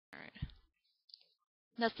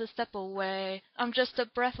That's a step away. I'm just a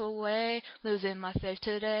breath away, losing my faith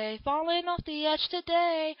today, falling off the edge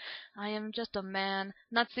today. I am just a man,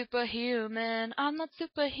 not superhuman. I'm not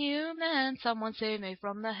superhuman. Someone save me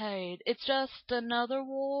from the hate. It's just another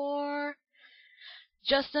war.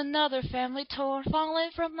 Just another family torn,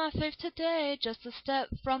 falling from my faith today, just a step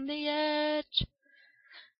from the edge.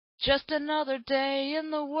 Just another day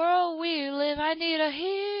in the world we live. I need a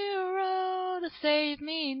hero to save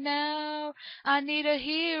me now. I need a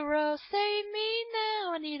hero, save me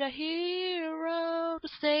now. I need a hero to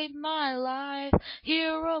save my life.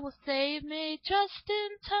 Hero will save me just in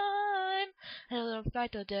time. I'll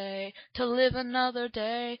fight today to live another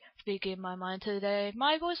day. Speaking my mind today,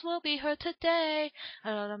 my voice will be heard today. I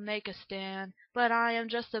gotta make a stand, but I am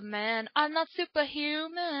just a man. I'm not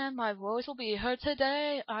superhuman. My voice will be heard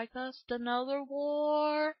today. I just another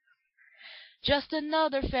war, just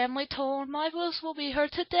another family torn. My voice will be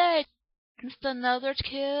heard today. Just another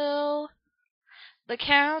kill. The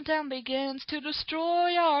countdown begins to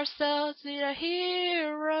destroy ourselves. Need a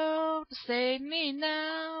hero to save me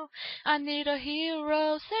now. I need a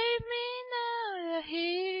hero, save me now. A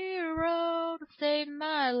hero to save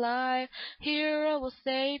my life. Hero will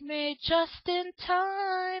save me just in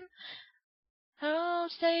time. Oh,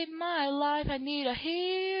 save my life. I need a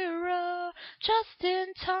hero just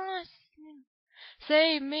in time.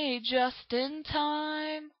 Save me just in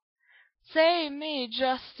time. Save me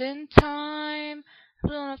just in time.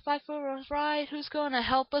 Who's gonna fight for us right? Who's gonna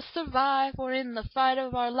help us survive? We're in the fight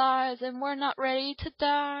of our lives and we're not ready to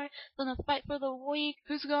die. Gonna fight for the weak.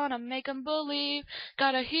 Who's gonna make 'em believe?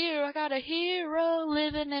 Got a hero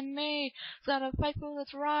living in me. Who's gonna fight for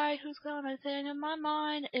what's right? Who's gonna stand in my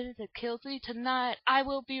mind? If it kills me tonight, I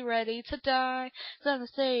will be ready to die. Gonna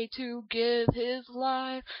say to give his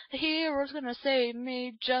life. A hero's gonna save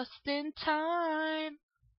me just in time.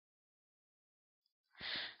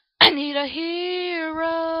 I need a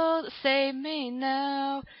hero to save me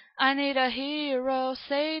now. I need a hero,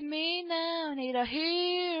 save me now. I need a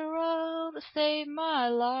hero to save my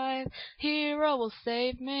life. Hero will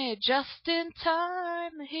save me just in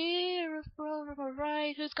time. A hero from the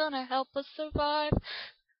right who's gonna help us survive.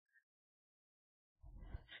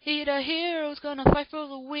 Need a hero who's gonna fight for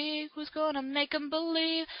the weak, who's gonna make 'em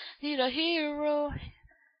believe. Need a hero.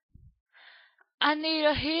 I need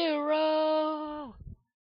a hero.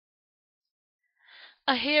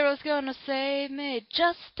 A hero's gonna save me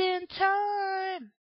just in time.